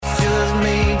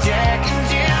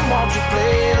won't you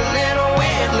play a little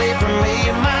Whitley for me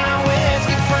and my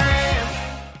whiskey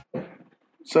friends?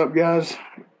 What's up, guys?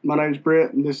 My name's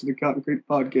Brett, and this is the Cotton Creek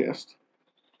Podcast.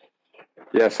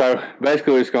 Yeah, so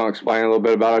basically we're just going to explain a little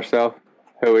bit about ourselves,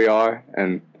 who we are,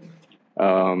 and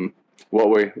what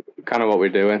we're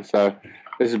doing. So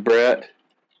this is Brett,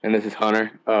 and this is Hunter.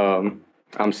 I'm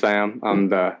Sam. I'm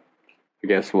the,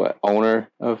 owner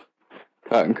of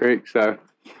Cotton Creek. So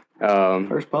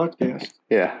First podcast.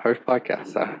 Yeah, first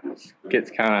podcast. So it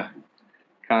gets kind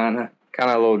of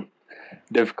a little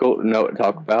difficult to know what to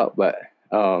talk about, but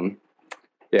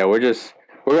yeah, we're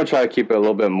gonna try to keep it a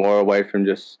little bit more away from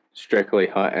just strictly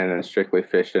hunting and strictly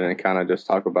fishing, and kind of just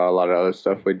talk about a lot of other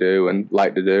stuff we do and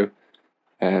like to do,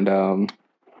 and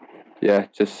yeah,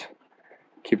 just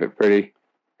keep it pretty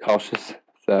cautious.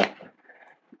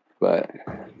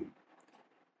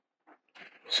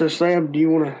 So, Sam, do you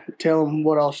want to tell them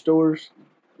what all stores?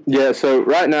 Yeah, so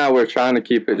right now we're trying to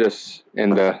keep it just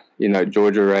in the,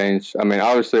 Georgia range. I mean,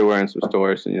 obviously we're in some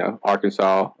stores,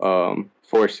 Arkansas,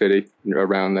 Forest City,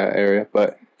 around that area.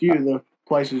 But a few of the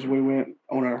places we went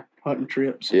on our hunting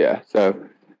trips. Yeah, so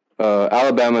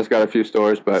Alabama's got a few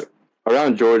stores, but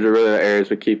around Georgia, really the areas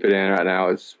we keep it in right now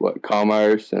is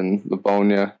Commerce and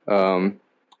Livonia,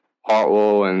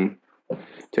 Hartwell and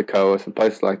Toccoa, some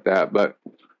places like that. But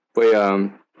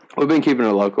we've been keeping it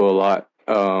local a lot.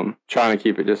 Trying to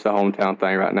keep it just a hometown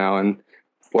thing right now and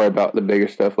worry about the bigger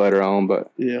stuff later on. But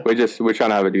yeah, we're trying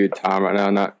to have a good time right now,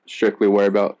 not strictly worry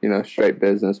about, straight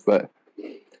business. But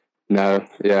no,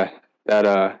 yeah,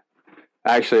 that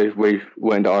actually we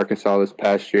went to Arkansas this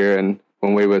past year, and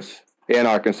when we was in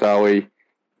Arkansas, me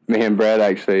and Brett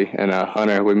actually and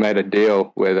Hunter, we made a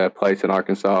deal with a place in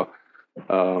Arkansas.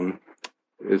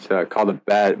 It's called the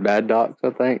Bad Docks, I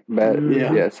think.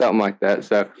 Yeah, something like that.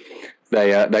 So they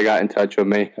got in touch with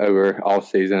me over all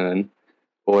season and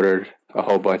ordered a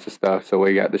whole bunch of stuff. So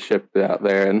we got to ship it out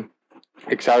there, and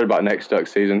excited about next duck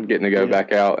season, getting to go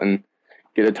back out and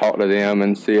get to talk to them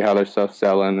and see how their stuff's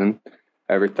selling and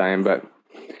everything. But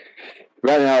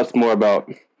right now it's more about,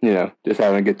 just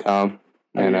having a good time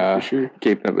and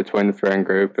keeping it between the friend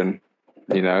group. And,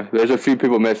 there's a few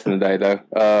people missing today,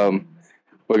 though.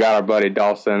 We got our buddy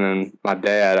Dawson and my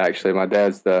dad, actually. My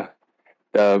dad's the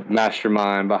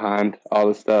mastermind behind all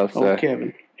the stuff. So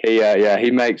Kevin.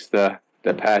 He makes the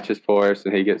patches for us,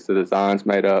 and he gets the designs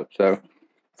made up. So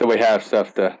we have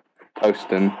stuff to post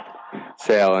and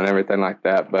sell and everything like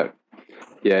that. But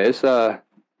yeah, it's as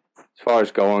far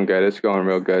as going good, it's going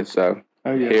real good. So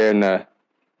here in the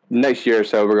next year or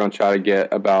so, we're gonna try to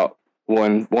get about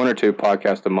one or two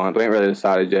podcasts a month. We ain't really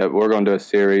decided yet, but we're gonna do a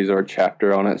series or a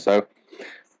chapter on it. So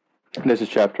this is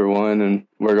chapter 1, and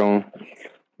we're gonna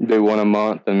do one a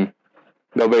month, and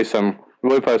we'll be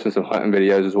posting some hunting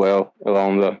videos as well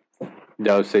along the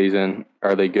dove season,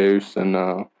 early goose, and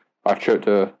our trip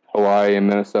to Hawaii and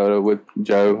Minnesota with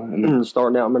Joe. And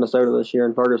starting out in Minnesota this year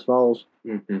in Fergus Falls.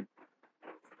 Mm-hmm.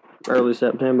 Early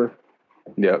September.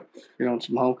 Yep. You're on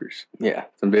some honkers. Yeah,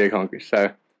 some big honkers.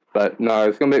 So, but no,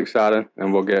 it's gonna be exciting,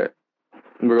 and we're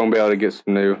gonna be able to get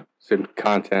some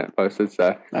content posted.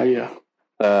 So,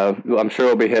 I'm sure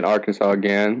we'll be hitting Arkansas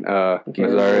again,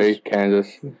 Missouri,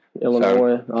 Kansas,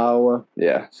 Illinois, Iowa.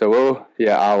 Yeah, so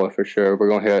Iowa for sure. We're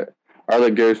going to hit early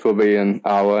goose will be in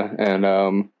Iowa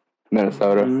and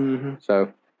Minnesota. Mm-hmm.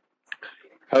 So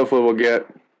hopefully we'll get,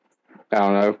 I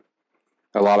don't know,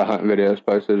 a lot of hunting videos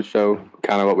posted to show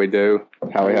kind of what we do,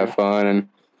 how we have fun, and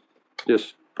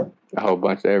just a whole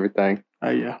bunch of everything.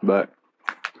 But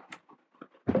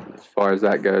as far as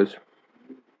that goes.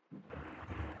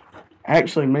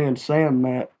 Actually, me and Sam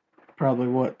met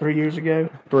probably, 3 years ago?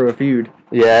 Through a feud.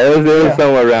 Yeah, it was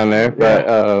somewhere around there. But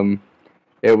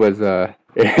it was, yeah,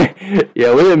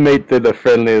 we didn't meet through the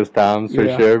friendliest times for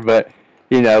sure. But,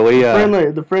 we...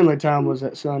 The friendly time was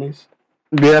at Sonny's.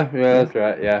 Yeah, that's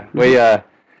right, yeah. We,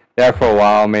 for a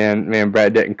while, me and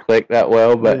Brett didn't click that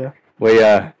well, but we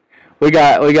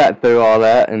got through all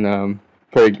that, and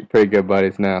pretty good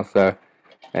buddies now, so...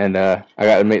 And I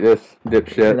got to meet this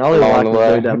dipshit along the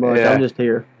way. That much. I'm just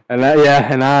here. And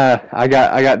I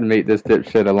got to meet this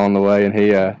dipshit along the way, and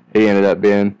he ended up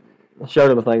being. Showed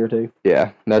him a thing or two.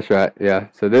 Yeah, that's right. Yeah,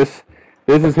 so this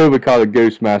is who we call the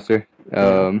Goose Master.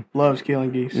 Loves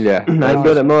killing geese. Yeah, not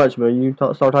good at much, but you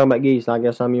start talking about geese, I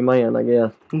guess I'm your man. I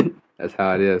guess that's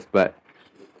how it is. But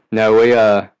no, we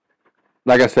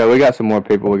like I said, we got some more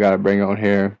people we got to bring on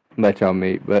here, let y'all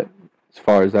meet. But as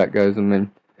far as that goes, I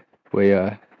mean.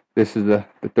 This is the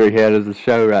three head of the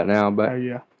show right now, but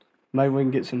maybe we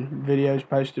can get some videos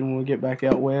posted when we get back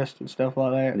out west and stuff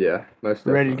like that. Yeah, most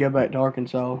definitely. Ready to go back to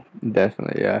Arkansas.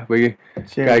 Definitely, yeah. We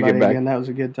see everybody get back again. That was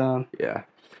a good time. Yeah,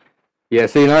 Yeah,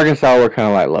 see, in Arkansas, we're kind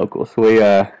of like locals. We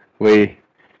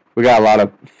got a lot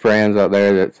of friends out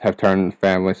there that have turned into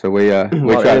family, so we A we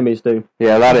lot of try. enemies too.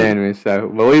 Yeah, a lot of enemies. So,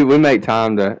 but we make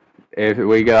time to. If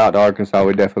we go out to Arkansas,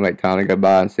 we definitely make time to go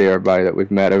by and see everybody that we've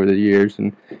met over the years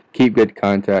and keep good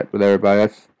contact with everybody.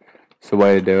 That's the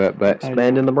way to do it. But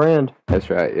Expanding the brand. that's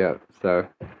right. Yeah. So,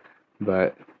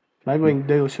 but Maybe we can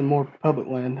do some more public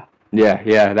land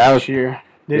yeah, that was this year.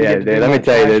 Didn't yeah. get to Dude, do let me much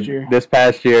tell you, last year. this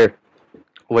past year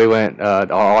we went our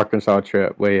Arkansas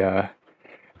trip. Me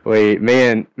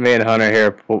and Hunter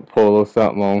here pulled a little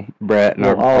something on Brett and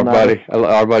Well,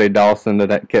 our buddy Dawson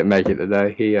that couldn't make it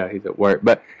today. He's at work,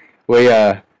 but we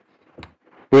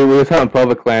was hunting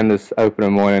public land this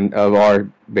opening morning of our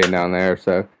being down there.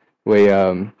 So we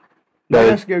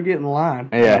Let's go get in line.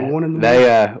 yeah Like 1 in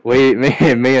the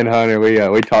morning. me and Hunter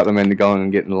we talked them into going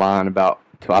and getting in line about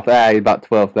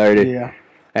 12:30. Yeah.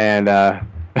 And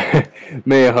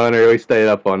me and Hunter, we stayed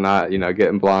up all night,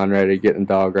 getting blind ready, getting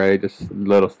dog ready, just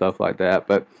little stuff like that.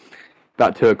 But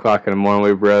about 2 o'clock in the morning,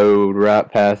 we rode right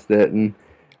past it and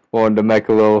wanted to make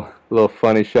a little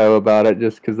funny show about it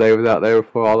just because they was out there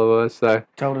before all of us. So,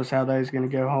 Told us how they was going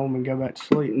to go home and go back to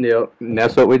sleep. yep, and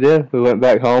that's what we did. We went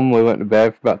back home. We went to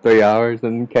bed for about 3 hours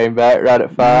and came back right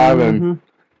at 5 and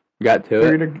got to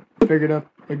it. Figured up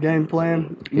a game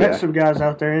plan. Yeah. Met some guys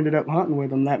out there, ended up hunting with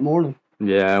them that morning.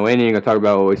 Yeah, we ain't even gonna talk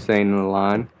about what we seen in the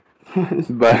line,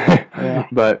 but Yeah.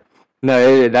 but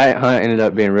no, that hunt ended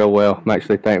up being real well. I'm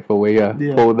actually thankful we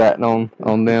pulled that on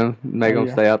them, make them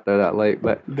Yeah. stay out there that late.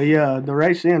 But The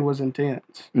race in was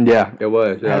intense. yeah, it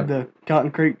was. Yeah, Had the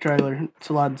Cotton Creek trailer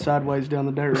sliding sideways down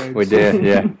the dirt road. we did.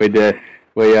 Yeah, we did.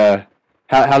 We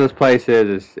how this place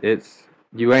is it's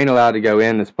you ain't allowed to go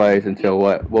in this place until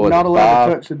what was Not it, allowed 5?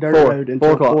 to touch the dirt 4 road until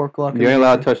 4 o'clock. 4 o'clock. You ain't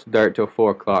allowed to touch the dirt till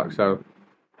 4 o'clock. So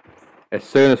as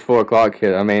soon as 4 o'clock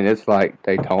hit, I mean it's like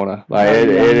Daytona. Like it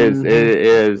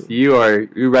is. You're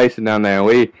racing down there.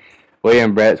 We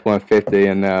in Brett's 150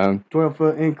 and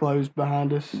 12-foot enclosed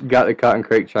behind us. got the Cotton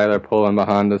Creek trailer pulling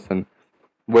behind us, and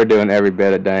we're doing every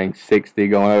bit of dang 60,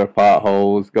 going over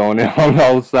potholes, going in on the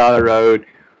whole side of the road.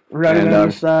 Running And, on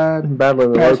the side,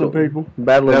 Battling the passing local people.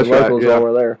 Battling That's the right, locals yeah. while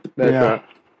we're there. That's Yeah. right.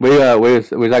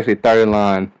 We was actually third in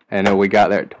line, and we got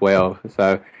there at 12.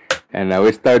 So, and we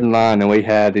was third in line, and we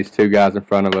had these two guys in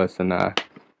front of us, and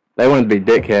they wanted to be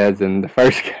dickheads. And the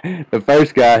first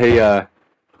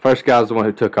guy was the one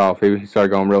who took off. He started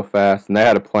going real fast, and they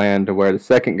had a plan to where the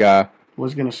second guy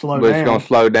Was going to slow was down. going to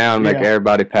slow down, make Yeah.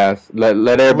 everybody pass, let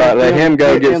him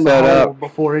go get in the set hole up.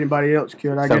 before anybody else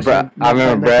could. I So guess. I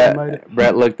remember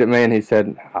Brett looked at me and he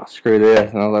said, "Oh, screw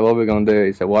this." And I was like, "What are we going to do?"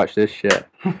 He said, "Watch this shit."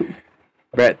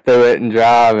 Brett threw it and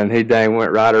drive, and he dang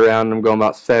went right around them, going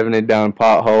about 70 down a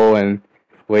pothole, and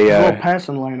we a little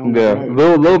passing lane on the the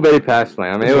road. little bitty pass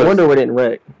lane. I mean, It's it a was, wonder we didn't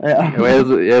wreck. Yeah.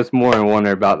 it was more than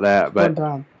wonder about that, Fun but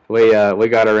time. we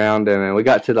got around him and we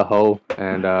got to the hole,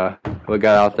 and we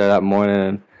got out there that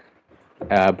morning,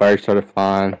 and birds started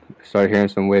flying, started hearing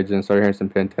some widgeons, started hearing some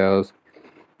pintails,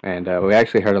 and we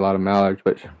actually heard a lot of mallards,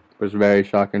 which was very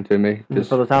shocking to me. Just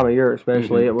for the time of year,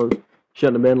 especially, it was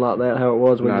shouldn't have been like that. How it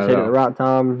was, we Not just at hit it all.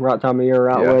 the right time of year,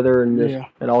 right Yeah. weather, and just Yeah.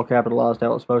 it all capitalized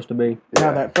how it's supposed to be.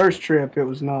 Now that first trip, it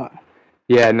was not.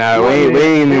 Yeah, no, we It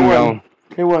ain't even wasn't- going.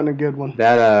 It wasn't a good one.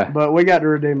 That But we got to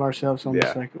redeem ourselves on the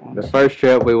Yeah. second one. the first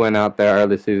trip we went out there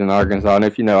early season Arkansas, and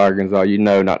if you know Arkansas, you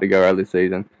know not to go early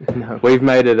season. No. We've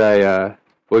made it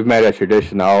a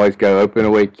tradition to always go open a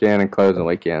weekend and close a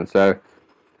weekend. So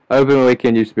open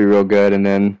weekend used to be real good, and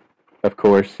then of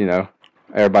course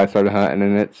everybody started hunting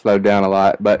and it slowed down a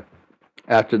lot. But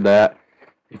after that,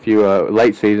 if you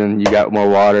late season, you got more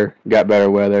water, got better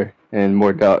weather, and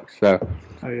more ducks. So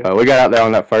Oh, yeah. we got out there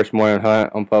on that first morning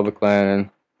hunt on public land, and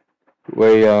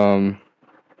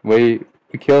we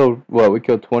killed what? We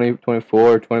killed 24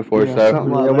 Yeah, so.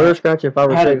 something like Yeah, we that. were scratching 5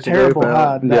 or Had a 6 terrible ago.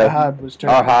 hide. That Yeah. hide was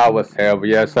terrible. Our high was terrible,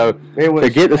 yeah. So It was to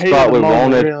get the heat spot of we moment,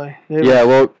 wanted- Really. It yeah,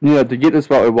 was- well, to get the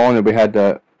spot we wanted, we had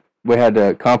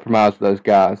to compromise with those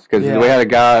guys because Yeah. we had a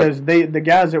guy. Because the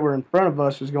guys that were in front of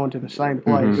us was going to the same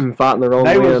place. And fighting their own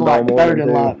They was wind like all third morning, in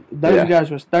too. line. Those Yeah. guys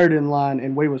was third in line,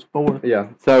 and we was fourth. Yeah.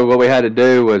 So what we had to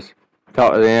do was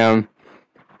talk to them.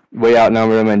 We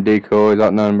outnumbered them in decoys,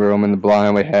 outnumbered them in the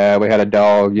blind we had. We had a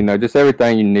dog, just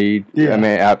everything you need. Yeah. I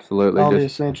mean, absolutely. All the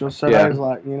Just essentials. So yeah. they was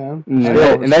like, and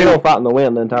Still, they still fighting the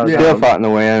wind the entire Yeah. still time. fighting the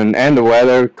wind and the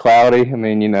weather, cloudy. I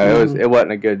mean, Mm-hmm. it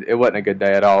wasn't a good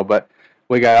day at all. But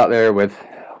we got out there with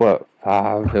what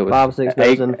 5? It was 5, 6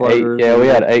 eight, dozen eight. floaters. Yeah, we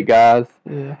had 8 guys,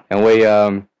 yeah. and we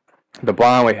the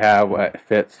blind we have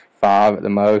fits 5 at the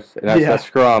most, and that's Yeah. a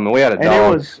scrum. And we had a And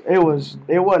dog. it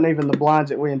wasn't even the blinds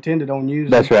that we intended on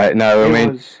using. That's right. No, I It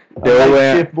mean, was yeah, a we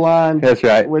went- makeshift blind that's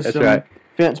right. with That's some right.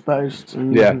 fence posts.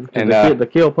 Yeah, Mhm. and, to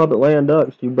kill public land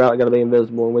ducks, you about got to be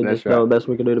invisible, and we That's just done right. the best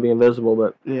we could do to be invisible,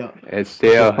 but Yeah. It's it's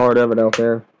still part of it out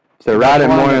there. so right at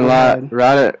Blind morning light,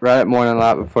 overhead. right at morning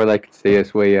light before they could see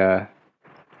us.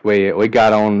 We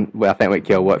got on. Well, I think we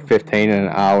killed 15 in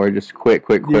an hour, just quick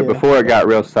Yeah. before it got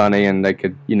real sunny and they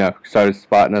could started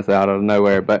spotting us out of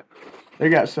nowhere. But It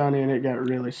got sunny and it got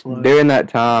really slow. during that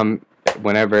time,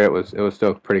 whenever it was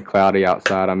still pretty cloudy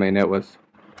outside. I mean, it was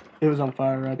on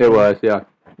fire right there. it was yeah.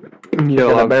 You Kill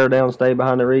got to them. bear down, stay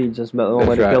behind the reeds. That's about the only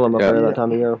way That's to kill right, them up yeah. there Yeah. that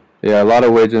time of year. Yeah, a lot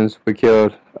of widgeons we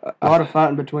killed. A lot of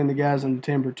fighting between the guys in the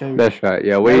timber too. That's right.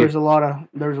 Yeah, there we was a lot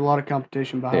of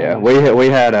competition behind us. we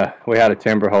had a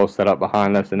timber hole set up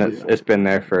behind us, and it's been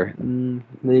there for Then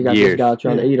you got Years. this guy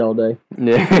trying to eat all day.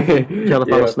 yeah. Trying to find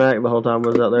yeah. a snack the whole time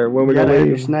we was out there. When we You gotta gonna eat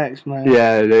your leave? snacks, man.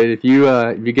 Yeah, dude, if you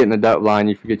get in the duck line,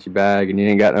 you forget your bag, and you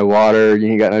ain't got no water, you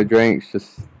ain't got no drinks,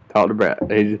 just talk to Brett.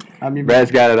 I mean,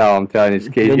 Brett's got it all. I'm telling you.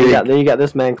 Then you got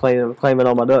this man claiming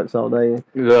all my ducks all day.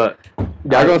 Look,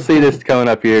 y'all gonna see this coming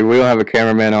up here. We don't have a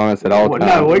cameraman on us at all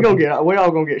times. no, we all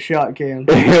gonna get shot, Cam.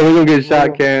 We're gonna get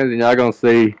shot cams, and y'all gonna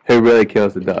see who really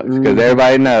kills the ducks, because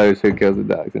everybody knows who kills the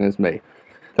ducks, and it's me.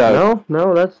 So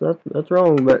No, that's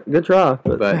wrong. But good try.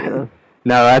 But-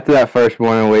 no, after that first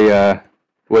morning,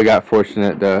 we got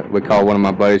fortunate. We called one of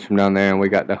my buddies from down there, and we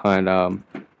got to hunt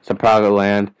some private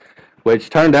land,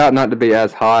 which turned out not to be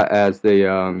as hot as the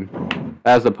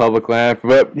public land,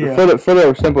 but Yeah. for the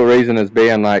simple reason as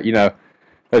being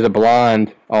there's a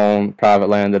blind on private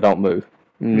land that don't move.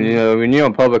 When you're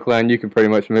on public land, you can pretty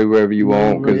much move wherever you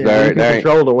want because Yeah, you can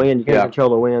control the wind. You can't Yeah. control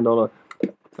the wind on a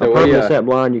So we, permanent set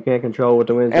blind. You can't control what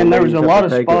the wind's And gonna there be. was You a just lot have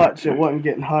of to take it. spots that wasn't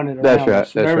getting hunted around That's right,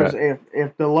 us. that's There was right.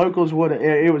 if the locals would have,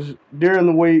 it was during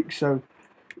the week, so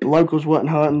the locals wasn't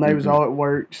hunting. They was all at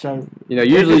work, so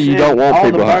usually it you just- don't want all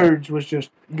people the hunting. birds was just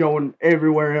going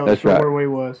everywhere else That's from right. where we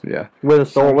was. Yeah, With a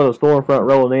storm front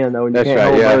rolling in, though, and you That's can't right,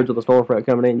 hold yeah. birds with a storm front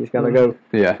coming in. You just gotta go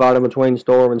yeah. fight in between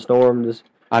storm and storm. Just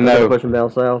I know. push them down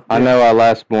south. I know. Our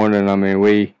last morning, I mean,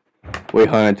 we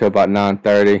hunted till about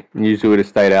 9:30. Usually we'd have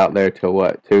stayed out there till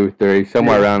 2, 3,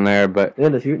 somewhere Yeah. around there. But Yeah,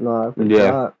 the shooting live. It's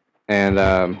Yeah. hot. and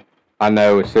I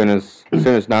know as soon as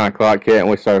 9 o'clock hit and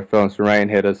we started feeling some rain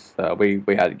hit us, we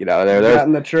had to get out of there. We got There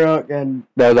in the truck, and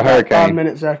was a about 5 hurricane.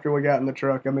 minutes after we got in the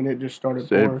truck, I mean, it just started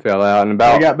So pouring. it fell out and We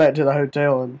about. got back to the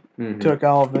hotel and Mhm. took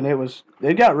off, and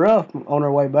it got rough on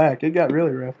our way back. It got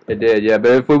really rough. It did, yeah.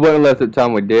 But if we wouldn't have left at the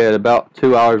time we did, about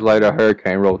 2 hours later, a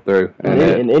hurricane rolled through, and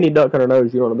And any duck hunter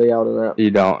knows you don't want to be out in that.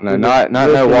 you don't. No, You not risk no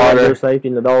your water. safety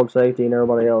and the dog safety and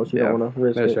everybody else. You Yeah, don't want to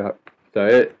risk That's it. right.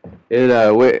 So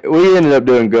we ended up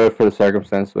doing good for the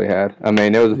circumstance we had. I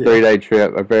mean, it was a 3-day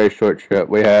trip, a very short trip.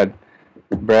 We had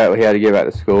Brett. We had to get back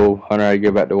to school. Hunter had to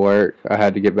get back to work. I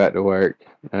had to get back to work,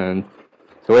 and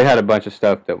so we had a bunch of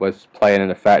stuff that was playing in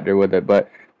a factor with it. But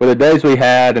with the days we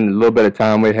had and the little bit of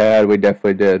time we had, we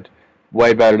definitely did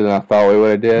way better than I thought we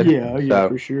would have did. Yeah, So,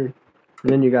 for sure.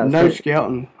 And then you got No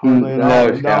scouting. Hardly at No all.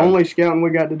 The scouting. only scouting we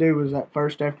got to do was that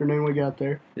first afternoon we got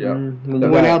there. Yeah. We So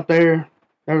went that- out there.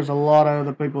 There was a lot of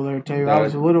other people there too. I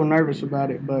was a little nervous about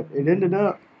it, but it ended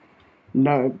up.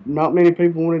 No, not many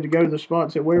people wanted to go to the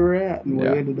spots that we were at, and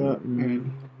Yeah. we ended up.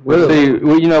 And Well, see,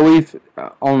 we've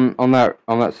on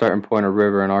that certain point of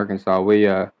river in Arkansas, we've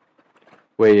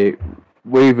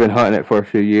been hunting it for a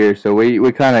few years, so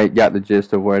we kind of got the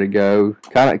gist of where to go.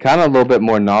 Kind of a little bit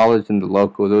more knowledge than the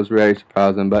locals. It was very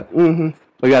surprising, but we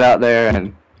got out there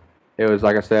and it was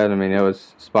like I said. I mean, it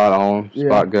was spot on,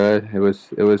 spot good. It was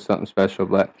something special,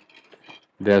 but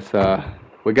just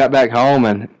we got back home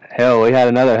and hell, we had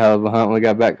another hell of a hunt when we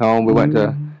got back home. We went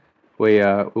to we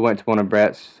went to one of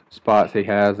Brett's spots he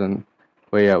has, and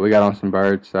we got on some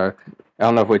birds. So I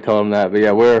don't know if we told him that, but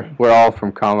yeah, we're all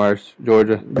from Commerce,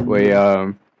 Georgia. We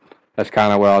that's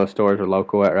kind of where all the stores are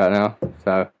local at right now.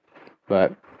 So,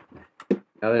 but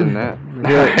other than that,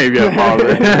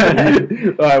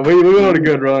 all right, we went on a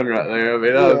good run right there. I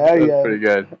mean, that was pretty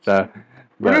good. So.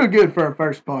 we're doing good for our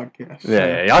first podcast. so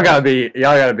Yeah, y'all gotta be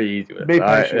easy with it. Be all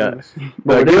right? patient Yeah. with us.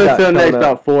 But we give do us got to the next coming up.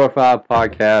 about 4 or 5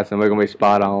 podcasts, and we're gonna be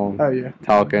spot on Oh yeah.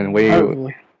 talking.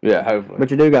 Hopefully. Yeah, hopefully.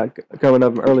 But you do got coming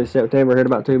up in early September. Here in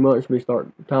about 2 months,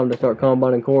 time to start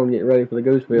combining corn, getting ready for the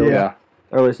goose field. Yeah,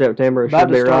 Early September, it About should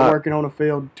to be start right. working on a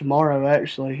field tomorrow,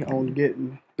 actually, on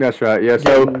getting. that's right. Yeah,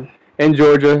 so getting in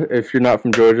Georgia, if you're not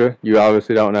from Georgia, you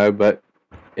obviously don't know, but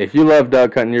if you love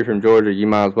duck hunting, you're from Georgia, you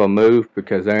might as well move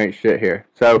because there ain't shit here.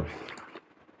 So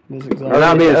That's exactly. Well,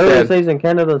 that being early said- season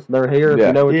candidates, they're here. If Yeah.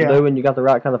 you know what Yeah. you're doing, you got the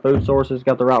right kind of food sources,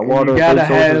 got the right And water, you and gotta food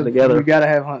sources have together. you gotta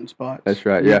have hunting spots. That's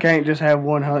right, You yeah. can't just have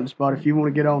one hunting spot. If you want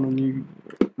to get on them, you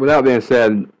With that being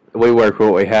said, we work with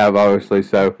what we have, obviously.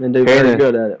 So And do here in very the-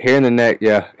 good at it. Here in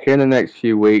the next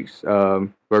few weeks, we'll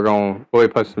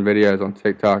put some videos on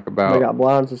TikTok about. We got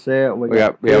blinds to set. we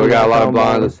got a lot of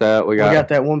blinds to set. we got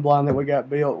that one blind that we got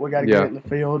built. We got to get Yeah. it in the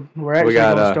field. We're actually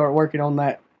got, going to start working on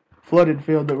that flooded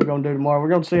field that we're going to do tomorrow. We're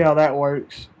going to see how that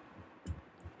works.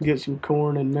 Get some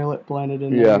corn and millet planted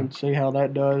in there Yeah. and see how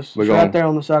that does. We're It's gonna- right there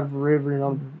on the side of a river and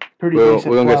on pretty We're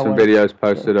decent gonna get some flyway. videos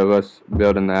posted of us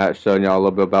building that, showing y'all a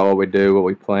little bit about what we do, what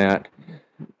we plant,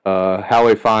 how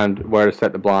we find where to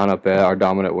set the blind up at, our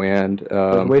dominant wind.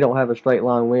 'Cause we don't have a straight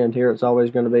line wind here. It's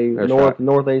always going to be That's north, right.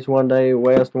 northeast one day,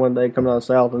 west one day, coming out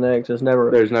south the next. It's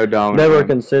never There's no dominant. never wind.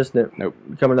 consistent. Nope.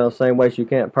 Coming out the same way, so you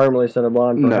can't permanently set a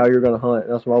blind for No. how you're going to hunt.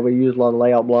 That's why we use a lot of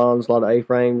layout blinds, a lot of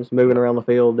A-frames, moving around the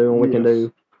field, doing what we can Yes.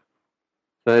 do.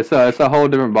 So it's a whole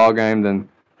different ball game than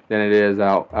it is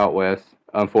out west.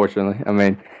 Unfortunately, I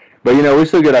mean, but we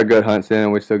still get our good hunts in,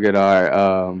 and we still get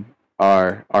our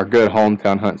good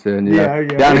hometown hunts in. You know.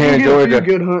 Yeah. Down We here can in get a few Georgia,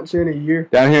 good hunts in a year.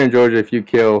 down here in Georgia, if you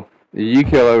kill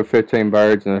over 15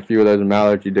 birds and a few of those are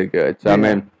mallards, you did good. So I Yeah.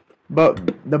 mean, But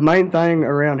the main thing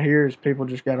around here is people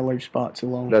just got to leave spots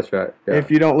alone. that's right. Yeah.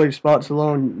 If you don't leave spots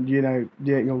alone, you ain't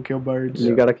gonna kill birds.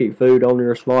 You got to keep food on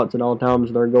your spots at all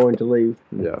times. They're going to leave.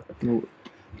 Yeah. Mm.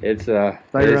 It's run-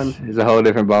 a whole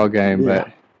different ball game, Yeah.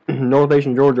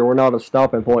 Northeastern Georgia, we're not a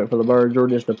stopping point for the birds. We're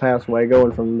just a passway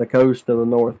going from the coast to the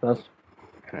north. That's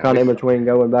but kind of in between,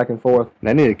 going back and forth.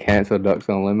 they need to cancel Ducks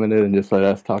Unlimited and just let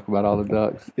us talk about all the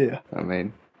ducks. Yeah. I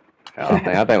mean,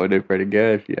 I think we do pretty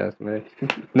good if you ask me.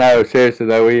 No, seriously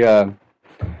though,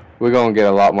 we're gonna get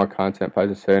a lot more content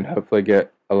posted soon. Hopefully,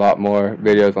 get a lot more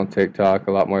videos on TikTok,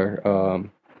 a lot more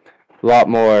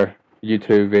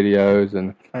YouTube videos,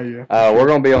 and Oh, yeah. we're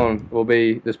gonna be on.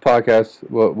 This podcast.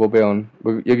 We'll be on.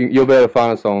 You'll be able to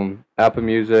find us on Apple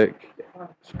Music,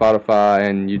 Spotify,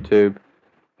 and YouTube,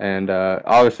 and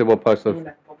obviously we'll post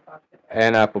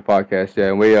and Apple Podcasts. Yeah,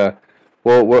 and we'll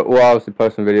obviously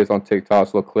post some videos on TikTok,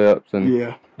 little clips, and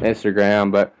Yeah.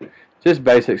 Instagram, but just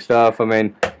basic stuff. I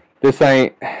mean, this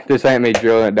ain't me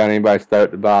drilling it down anybody's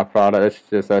throat to buy a product. It's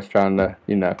just us trying to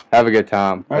have a good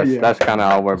time. Oh, yeah. That's kind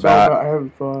of all we're It's all about. about having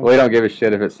fun. We don't give a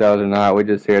shit if it sells or not. We're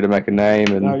just here to make a name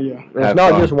and Oh, yeah. It's have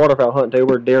not fun. just waterfowl hunting, too.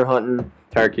 We're deer hunting,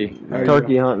 turkey. Oh,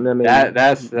 turkey hunting. I mean,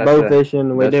 That's bow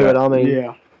fishing. We that's do right. it. I mean,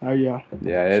 Yeah. Oh, yeah.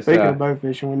 Yeah, it's Speaking of bow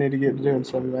fishing, we need to get to doing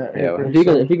some of that. Yeah, here well,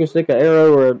 pretty if you can stick an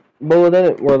arrow or a bullet in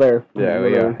it, we're there. yeah,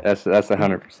 We're there. That's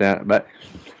 100%. But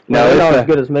No, no, he's not it's as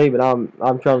good as me, but I'm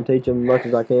trying to teach him as much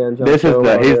as I can. he's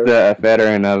the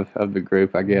veteran of the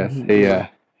group, I guess.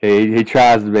 He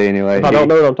tries to be anyway. If I don't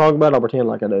know what I'm talking about, I'll pretend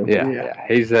like I do. Yeah.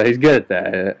 He's good at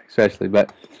that, especially.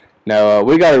 But no,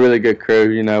 we got a really good crew.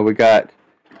 We got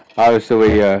obviously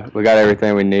we got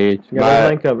everything we need. You got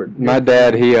everything covered. My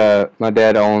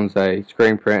dad owns a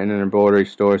screen printing and embroidery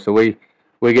store, so we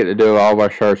get to do all of our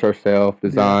shirts ourselves,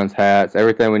 designs, hats,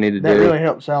 everything we need to That do. really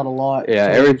helps out a lot.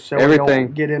 Yeah, too, so we everything-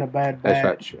 don't get in a bad That's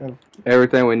right. batch of.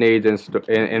 Everything we need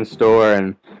in store,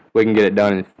 and we can get it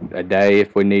done in a day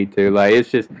if we need to. Like, it's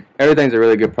just everything's a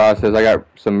really good process. I got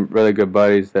some really good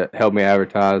buddies that help me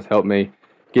advertise, help me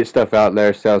get stuff out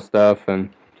there, sell stuff, and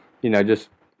just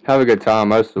have a good time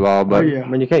most of all. But Oh, yeah. I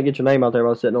mean, you can't get your name out there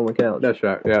by sitting on the couch. that's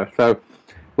right. Yeah. So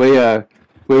we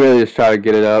really just try to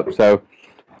get it up. So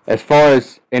as far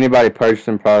as anybody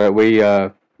purchasing product, we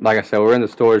like I said, we're in the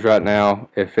stores right now.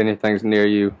 If anything's near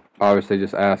you, obviously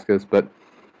just ask us. But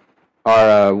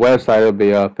our website will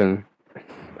be up in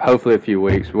hopefully a few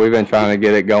weeks. We've been trying to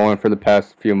get it going for the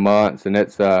past few months, and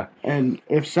it's And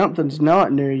if something's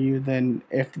not near you, then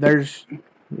if there's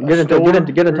Get in touch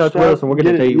with us, and we'll get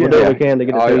it to you. We'll do what we can to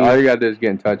get it all to you you. gotta do is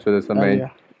get in touch with us. I mean, yeah.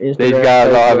 these Instagram, guys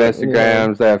all have Facebook,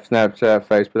 Instagrams, they have Snapchat,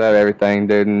 Facebook, they have everything,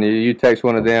 dude. And you text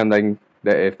one of them,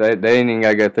 if they ain't even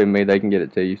gotta go through me, they can get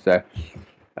it to you. So,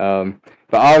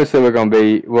 but obviously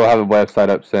we'll have a website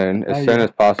up soon, as soon as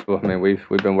possible. I mean, we've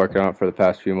been working on it for the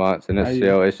past few months, and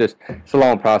it's a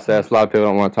long process. A lot of people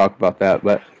don't want to talk about that,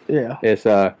 but Yeah.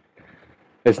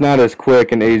 it's not as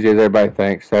quick and easy as everybody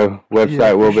thinks. So, website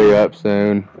Yeah, for will be sure. up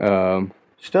soon.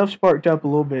 Stuff's sparked up a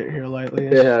little bit here lately.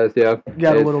 It's Yeah.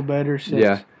 got a It's- little better since.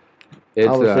 Yeah. It's,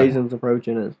 All the season's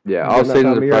approaching. It's yeah, getting all that season's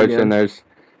time of year approaching. again.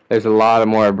 There's a lot of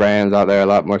more brands out there, a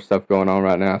lot more stuff going on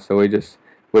right now. So we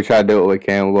try to do what we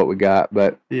can with what we got,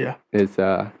 but Yeah. it's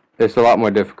a lot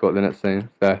more difficult than it seems.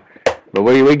 So, but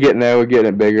we getting there. We're getting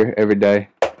it bigger every day.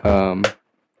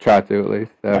 Try to at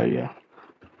least. So. Oh, yeah.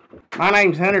 My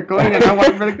name's Hunter Queen, and I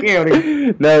work for the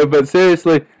county. No, but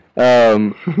seriously,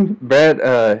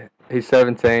 Brett, he's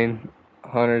 17.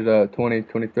 Hunter's 20,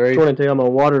 23. 22. I'm a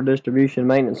water distribution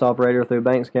maintenance operator through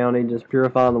Banks County, just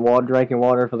purifying the water, drinking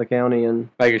water for the county, and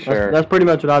Making sure. that's pretty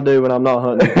much what I do when I'm not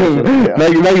hunting. Yeah.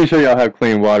 Making sure y'all have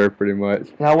clean water, pretty much.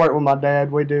 And I work with my dad.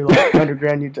 We do like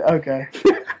underground Okay.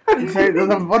 See,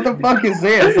 what the fuck is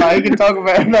this? Like, you can talk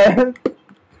about that.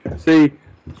 See,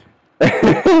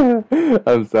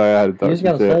 I'm sorry, I had to talk You just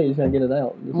gotta shit. say it, you just gotta get it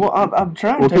out. Well, I'm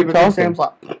trying Well, to, keep but then talking. Sam's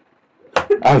like,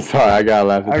 I'm sorry, I gotta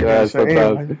laugh at okay, that so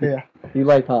sometimes. anyway, yeah. You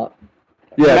lay pipe.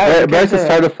 Yeah, No, Brett's a because,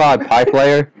 certified pipe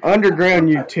layer. Underground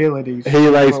utilities. He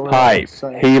lays What we're pipe.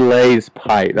 saying. He lays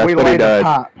pipe. That's we what lay he the does.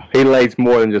 pipe. He lays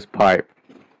more than just pipe.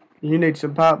 You need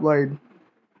some pipe laid.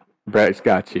 Brett's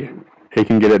got you. He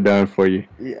can get it done for you.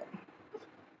 Yeah.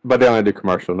 But they only do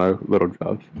commercial, no little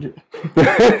jobs. Yeah.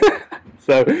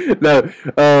 So, no.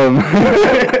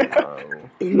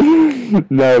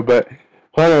 No, but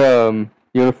Hunter,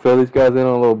 you want to fill these guys in on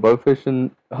a little bow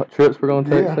fishing trips we're going to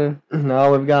take Yeah. soon?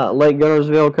 No, we've got Lake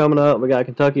Gunnersville coming up. We got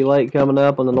Kentucky Lake coming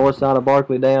up on the north side of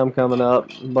Barkley Dam coming up.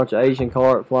 A bunch of Asian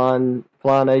carp, flying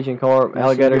Asian carp, That's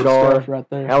alligator some good gar, stuff right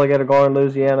there. alligator gar in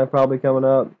Louisiana probably coming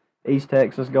up. East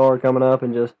Texas gar coming up,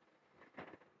 and just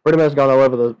pretty much gone all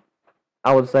over the.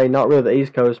 I would say not really the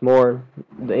East Coast, more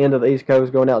the end of the East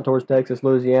Coast, going out towards Texas,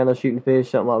 Louisiana, shooting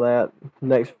fish, something like that.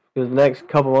 Because the next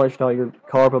couple months, your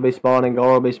carp will be spawning,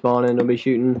 gar will be spawning, they'll be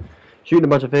shooting a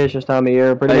bunch of fish this time of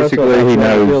year. Pretty Basically, much he so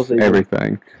knows field season.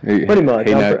 everything. Pretty much.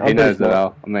 He I'm knows pretty it smart.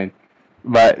 all. I mean,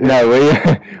 but no, we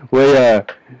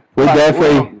Like,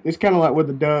 definitely. well, it's kind of like with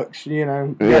the ducks, you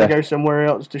know. You Yeah. gotta go somewhere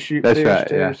else to shoot That's fish right,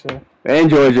 too. yeah. So. In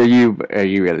Georgia, you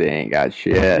really ain't got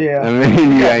shit. Yeah. I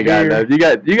mean, you got ain't got deer.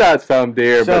 no. You got some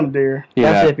deer, Some but deer. you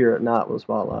That's know, if you're at night with a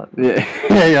spotlight. yeah,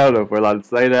 I don't know if we're allowed to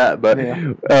say that, but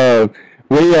Yeah.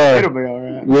 we It'll be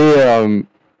alright.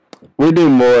 we do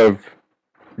more of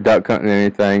duck hunting than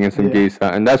anything and some Yeah. geese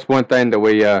hunting. That's one thing that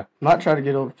we Might try to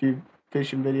get a few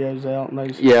fishing videos out.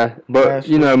 Maybe some- yeah, but Yes.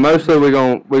 you know, mostly we're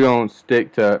gonna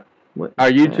stick to What- our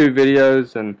YouTube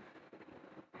videos, and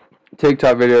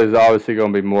TikTok videos is obviously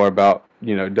gonna be more about,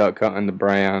 you know, duck hunting, the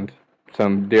brand,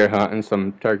 some deer hunting,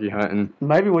 some turkey hunting.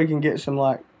 Maybe we can get some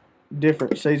like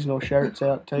different seasonal shirts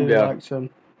out too. Yeah. Like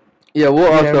some. Yeah, we'll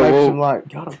You also know, maybe we'll, some like.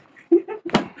 Got 'em.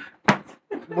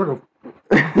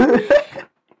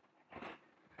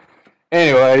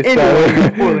 anyway, Anyway,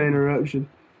 before so the interruption.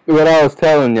 what I was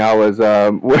telling y'all was yeah,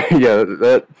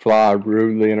 that fly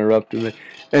rudely interrupted me.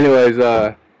 Anyways,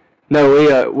 no,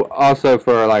 we also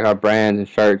for like our brands and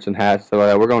shirts and hats and stuff like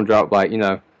that, we're gonna drop, like, you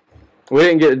know, we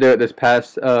didn't get to do it this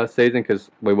past season because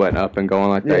we wasn't up and going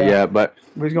like that Yeah. yet, but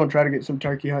We're just gonna try to get some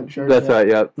turkey hunting shirts. that's out. right,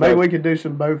 yeah. Maybe So, we could do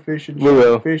some bow fishing. We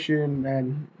will. Fishing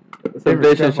and some different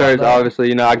fishing stuff like shirts, that. obviously.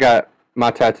 You know, I got my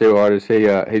tattoo artist.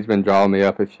 He's been drawing me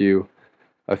up a few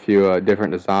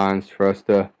different designs for us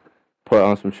to put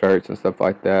on some shirts and stuff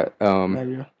like that.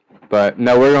 maybe. But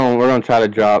no, we're gonna try to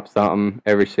drop something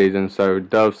every season. So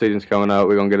dove season's coming up.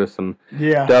 We're gonna get us some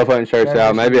Yeah. dove hunting shirts That'd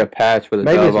out. be Maybe a patch with a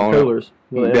Maybe dove some on coolers.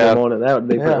 With Yeah. emblem on it. That would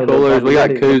be Yeah. it. pretty. Coolers. We got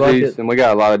The koozies buckets. and we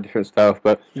got a lot of different stuff.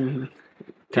 But Mhm. if you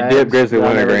Tags dip grizzly that I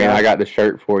never wintergreen, got. I got the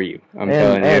shirt for you. I'm And-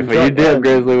 telling you. and If you truck- dip and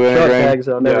grizzly Truck wintergreen, tags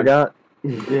I never yeah. got.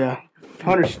 Yeah.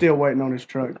 Hunter's still waiting on his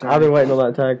truck. Tag. I've been waiting on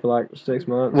that tag for like 6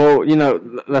 months. Well, you know,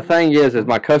 the thing is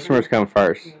my customers come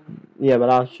first. Yeah,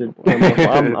 but I should.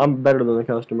 I'm better than the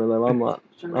customer though.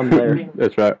 I'm there.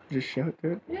 That's right. Just show it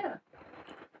to it. Yeah.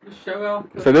 Just show off.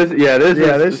 So this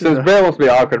this since is Brett wants to be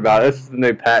awkward about it, this is the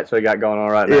new patch we got going on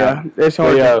right now. Yeah, it's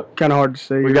hard. Yeah. Kind of hard to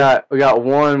see. We got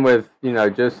one with, you know,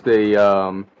 just the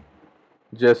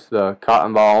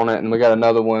cotton ball on it, and we got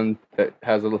another one that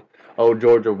has a old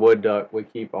Georgia wood duck we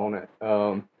keep on it.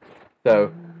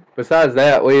 So besides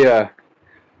that, we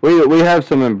have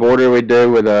some embroidery we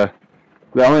do with the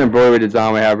only embroidery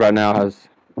design we have right now has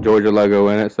Georgia logo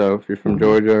in it. So if you're from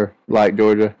Georgia or like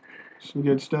Georgia, some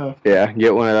good stuff. yeah,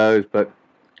 get one of those. But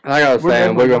like I was We're saying,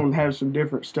 definitely we're going to have some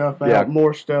different stuff out, Yeah.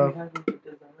 more stuff.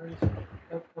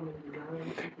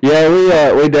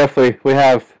 Yeah, we definitely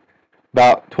have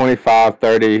about 25,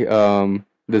 30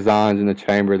 designs in the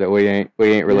chamber that we ain't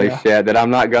released yet, that I'm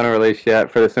not gonna release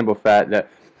yet, for the simple fact that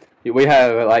we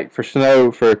have, like,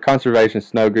 for conservation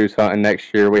snow goose hunting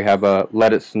next year, we have a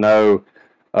Let It Snow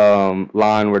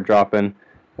line we're dropping.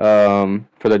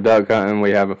 For the duck hunting,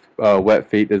 we have a wet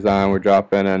feet design we're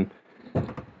dropping, and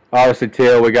obviously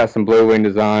teal, we got some blue wing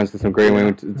designs and some green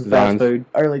wing Fast designs. food.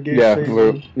 Early goose Yeah, season.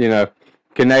 we're, you know,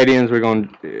 Canadians, we're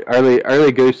going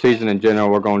early goose season in general.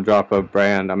 We're going to drop a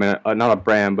brand. I mean, not a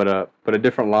brand, but a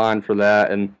different line for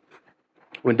that. And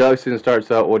when duck season starts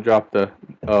up, we'll drop the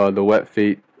wet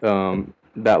feet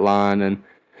that line. And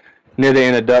near the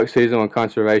end of duck season when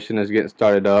conservation is getting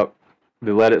started up,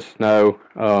 the Let It Snow.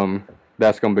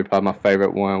 That's gonna be probably my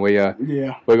favorite one. Yeah.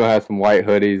 We're gonna have some white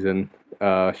hoodies and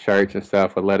shirts and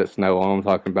stuff with Let It Snow on. I'm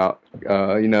talking about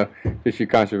just your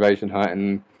conservation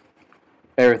hunting,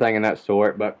 everything in that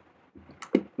sort. But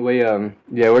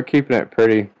we're keeping it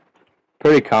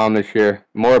pretty calm this year.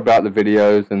 More about the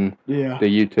videos and Yeah. the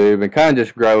YouTube, and kind of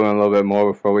just growing a little bit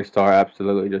more before we start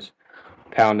absolutely just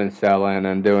pounding, selling,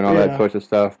 and doing all that Yeah. sorts of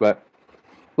stuff. But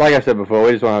like I said before,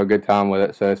 we just want to have a good time with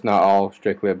it. So it's not all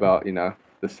strictly about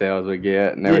the sales we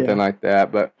get and everything like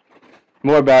that, but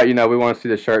more about we want to see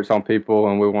the shirts on people,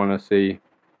 and we want to see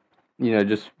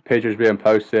just pictures being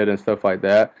posted and stuff like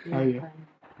that. Oh, yeah.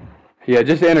 Yeah,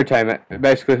 just entertainment.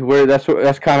 Basically, that's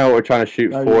kind of what we're trying to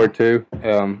shoot Oh, forward to.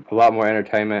 A lot more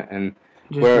entertainment, and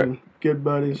Just We're- being good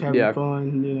buddies, having Yeah.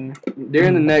 fun,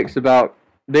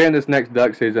 during this next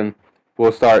duck season,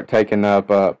 we'll start taking up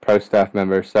pro staff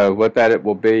members. So what it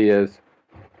will be is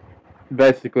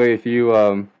basically if you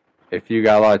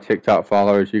got a lot of TikTok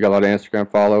followers, you got a lot of Instagram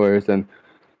followers, and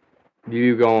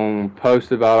you gonna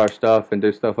post about our stuff and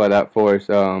do stuff like that for us,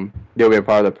 you'll be a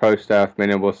part of the pro staff,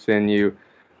 meaning we'll send you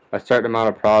a certain amount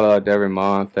of product every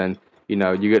month, and you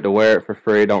get to wear it for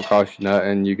free, don't cost you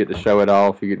nothing, you get to show it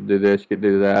off, you get to do this, you get to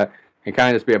do that, and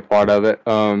kind of just be a part of it.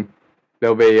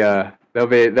 There'll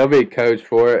be codes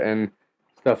for it and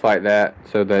stuff like that,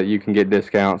 so that you can get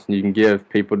discounts and you can give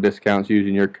people discounts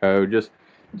using your code. Just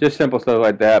simple stuff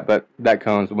like that, but that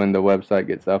comes when the website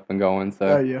gets up and going. So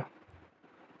Oh, yeah.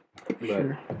 For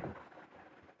sure.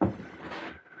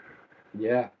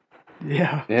 yeah.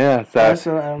 Yeah. So That's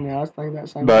I was thinking that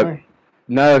same But- thing.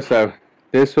 no, so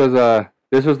this was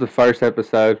the first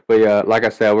episode. We like I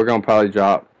said, we're gonna probably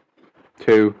drop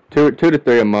two to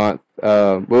three a month. We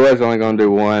was only gonna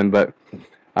do one, but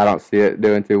I don't see it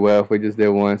doing too well if we just did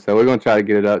one. So we're gonna try to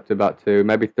get it up to about two,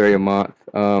 maybe three a month.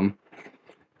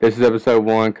 This is episode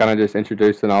 1, kind of just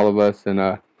introducing all of us, and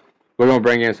we're gonna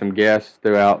bring in some guests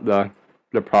throughout the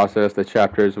process, the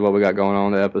chapters of what we got going on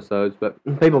in the episodes, but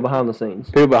People behind the scenes.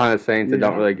 people behind the scenes that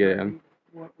don't Yeah. really get in.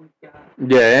 What we've got.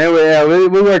 Yeah,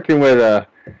 and we're working with a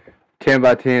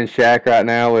 10x10 shack right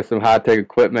now with some high tech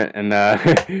equipment, and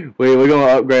we're gonna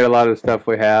upgrade a lot of the stuff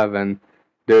we have and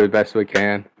do the best we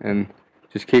can, and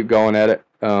just keep going at it.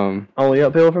 Only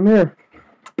uphill from here.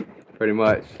 Pretty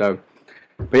much. So,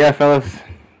 but yeah, fellas,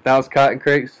 that was Cotton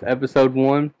Creek's episode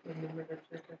 1.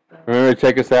 Remember to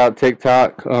check us out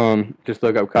TikTok. Just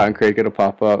look up Cotton Creek; it'll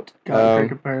pop up. Cotton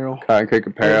Creek Apparel. Cotton Creek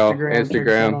Apparel, Check us out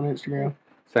Instagram, on Instagram.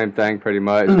 same thing, pretty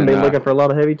much. Be And, looking for a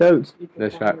lot of heavy totes.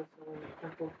 That's right.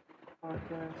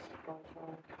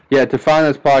 Yeah, to find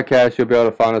this podcast, you'll be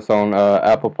able to find us on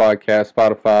Apple Podcasts,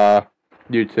 Spotify,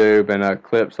 YouTube, and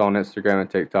clips on Instagram and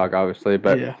TikTok, obviously.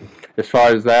 But Yeah. as far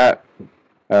as that,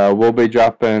 we'll be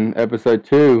dropping episode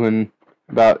 2 in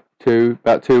about 2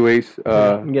 weeks.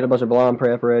 Get a bunch of blind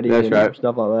prep ready. That's and right.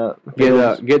 Stuff like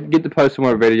that. Get to post some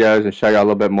more videos and show y'all a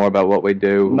little bit more about what we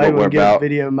do, Maybe what we're we'll get a about,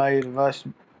 video made of us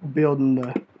building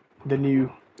the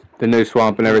new. the new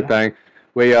swamp and everything.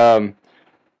 We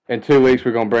in 2 weeks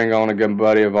we're gonna bring on a good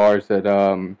buddy of ours that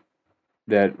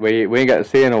we ain't got to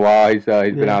see in a while. He's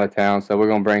been Yeah. out of town, so we're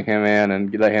gonna bring him in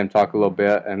and let him talk a little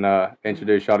bit and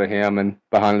introduce y'all to him and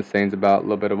behind the scenes about a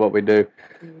little bit of what we do.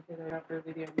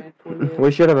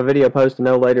 We should have a video posted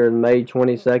no later than May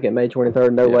 22nd, May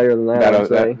 23rd, no Yeah. later than that, I'd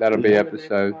say. That'll be Yeah.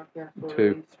 episode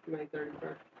 2.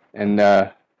 And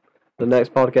The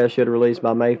next podcast should release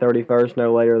by May 31st,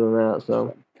 no later than that.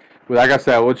 So like I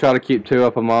said, we'll try to keep 2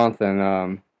 up a month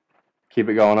and keep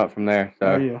it going up from there. So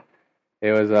Oh yeah.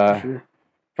 it was For sure.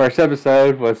 first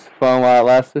episode was fun while it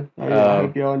lasted. Oh, yeah. I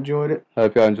hope y'all enjoyed it.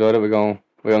 Hope y'all enjoyed it. We're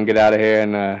gonna get out of here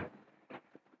and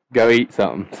go eat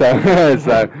something. So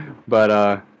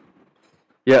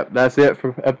yep, that's it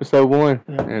for episode 1,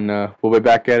 Yeah. and we'll be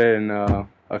back at it in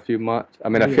a few months. I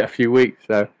mean, Yeah. a few weeks.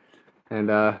 So, and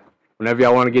whenever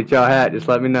y'all want to get y'all hat, just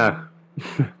let me know.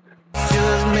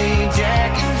 Just me